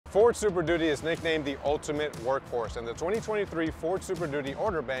Ford Super Duty is nicknamed the ultimate workhorse, and the 2023 Ford Super Duty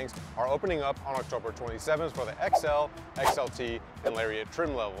order banks are opening up on October 27th for the XL, XLT, and Lariat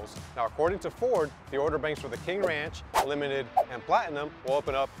trim levels. Now, according to Ford, the order banks for the King Ranch, Limited, and Platinum will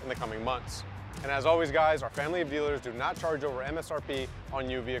open up in the coming months. And as always, guys, our family of dealers do not charge over MSRP on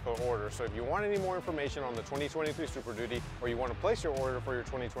new vehicle orders. So if you want any more information on the 2023 Super Duty, or you want to place your order for your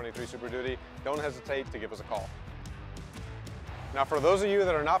 2023 Super Duty, don't hesitate to give us a call. Now, for those of you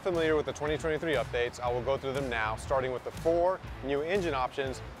that are not familiar with the 2023 updates, I will go through them now, starting with the 4 new engine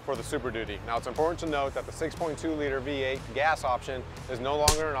options for the Super Duty. Now, it's important to note that the 6.2-liter V8 gas option is no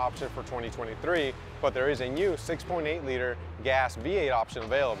longer an option for 2023, but there is a new 6.8-liter gas V8 option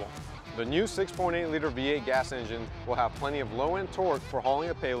available. The new 6.8-liter V8 gas engine will have plenty of low-end torque for hauling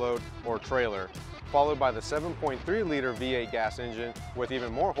a payload or trailer, followed by the 7.3-liter V8 gas engine with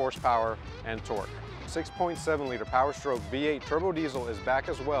even more horsepower and torque. 6.7-liter Power Stroke V8 turbo diesel is back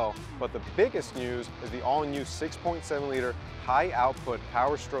as well, but the biggest news is the all-new 6.7-liter high-output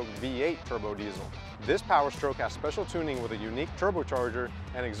Power Stroke V8 turbo diesel. This Power Stroke has special tuning with a unique turbocharger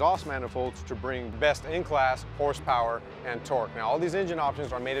and exhaust manifolds to bring best-in-class horsepower and torque. Now, all these engine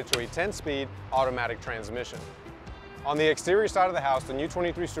options are mated to a 10-speed automatic transmission. On the exterior side of the house, the new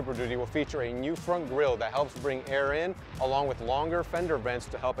 23 Super Duty will feature a new front grille that helps bring air in, along with longer fender vents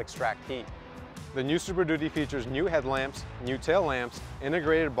to help extract heat. The new Super Duty features new headlamps, new tail lamps,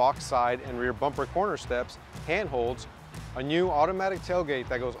 integrated box side and rear bumper corner steps, handholds, a new automatic tailgate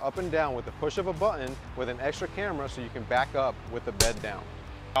that goes up and down with the push of a button with an extra camera so you can back up with the bed down.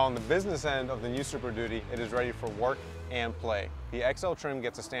 Now, on the business end of the new Super Duty, it is ready for work and play. The XL trim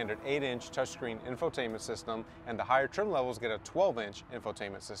gets a standard 8-inch touchscreen infotainment system, and the higher trim levels get a 12-inch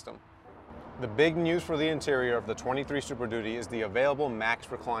infotainment system. The big news for the interior of the 23 Super Duty is the available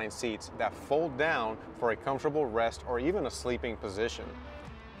Max Recline seats that fold down for a comfortable rest or even a sleeping position.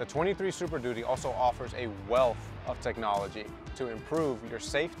 The 23 Super Duty also offers a wealth of technology to improve your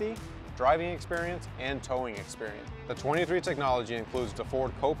safety, driving experience, and towing experience. The 23 technology includes the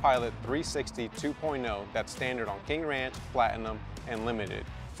Ford Co-Pilot 360 2.0 that's standard on King Ranch, Platinum, and Limited,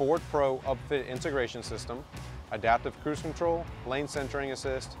 Ford Pro Upfit Integration System, Adaptive Cruise Control, Lane Centering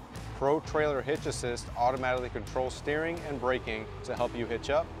Assist, Pro Trailer Hitch Assist automatically controls steering and braking to help you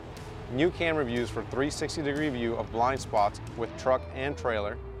hitch up, new camera views for 360-degree view of blind spots with truck and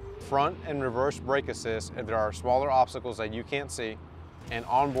trailer, front and reverse brake assist if there are smaller obstacles that you can't see, and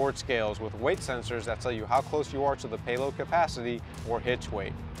onboard scales with weight sensors that tell you how close you are to the payload capacity or hitch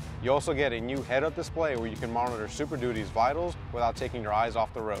weight. You also get a new head-up display where you can monitor Super Duty's vitals without taking your eyes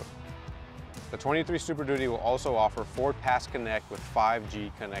off the road. The 23 Super Duty will also offer Ford Pass Connect with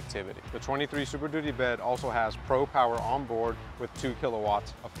 5G connectivity. The 23 Super Duty bed also has Pro Power on board with 2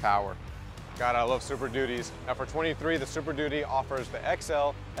 kilowatts of power. God, I love Super Duties. Now for 23, the Super Duty offers the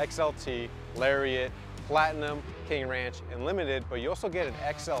XL, XLT, Lariat, Platinum, King Ranch, and Limited, but you also get an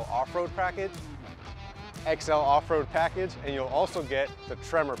XL off-road package, and you'll also get the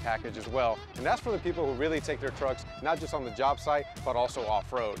Tremor Package as well. And that's for the people who really take their trucks not just on the job site, but also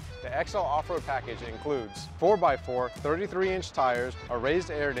off-road. The XL off-road package includes 4x4, 33-inch tires, a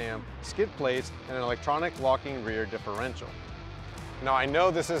raised air dam, skid plates, and an electronic locking rear differential. Now, I know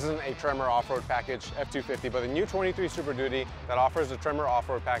this isn't a Tremor off-road package F250, but the new 23 Super Duty that offers the Tremor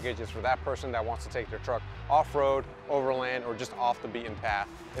off-road package is for that person that wants to take their truck off-road, overland, or just off the beaten path.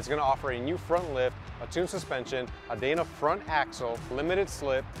 It's going to offer a new front lift, a tuned suspension, a Dana front axle, limited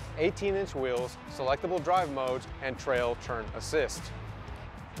slip, 18-inch wheels, selectable drive modes, and trail turn assist.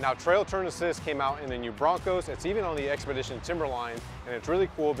 Now, Trail Turn Assist came out in the new Broncos. It's even on the Expedition Timberline, and it's really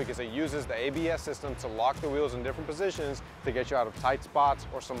cool because it uses the ABS system to lock the wheels in different positions to get you out of tight spots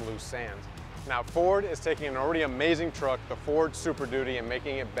or some loose sand. Now, Ford is taking an already amazing truck, the Ford Super Duty, and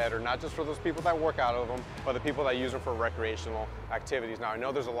making it better, not just for those people that work out of them, but the people that use them for recreational activities. Now, I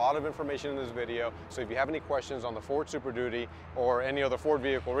know there's a lot of information in this video, so if you have any questions on the Ford Super Duty or any other Ford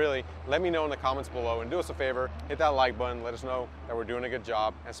vehicle, really, let me know in the comments below, and do us a favor, hit that like button, let us know that we're doing a good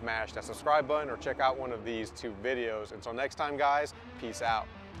job, and smash that subscribe button or check out one of these 2 videos. Until next time, guys, peace out.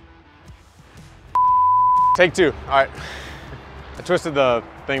 Take 2, all right. I twisted the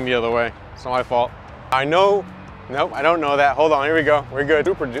thing the other way. It's not my fault. I know, nope, I don't know that. Hold on, here we go. We're good.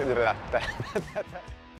 Super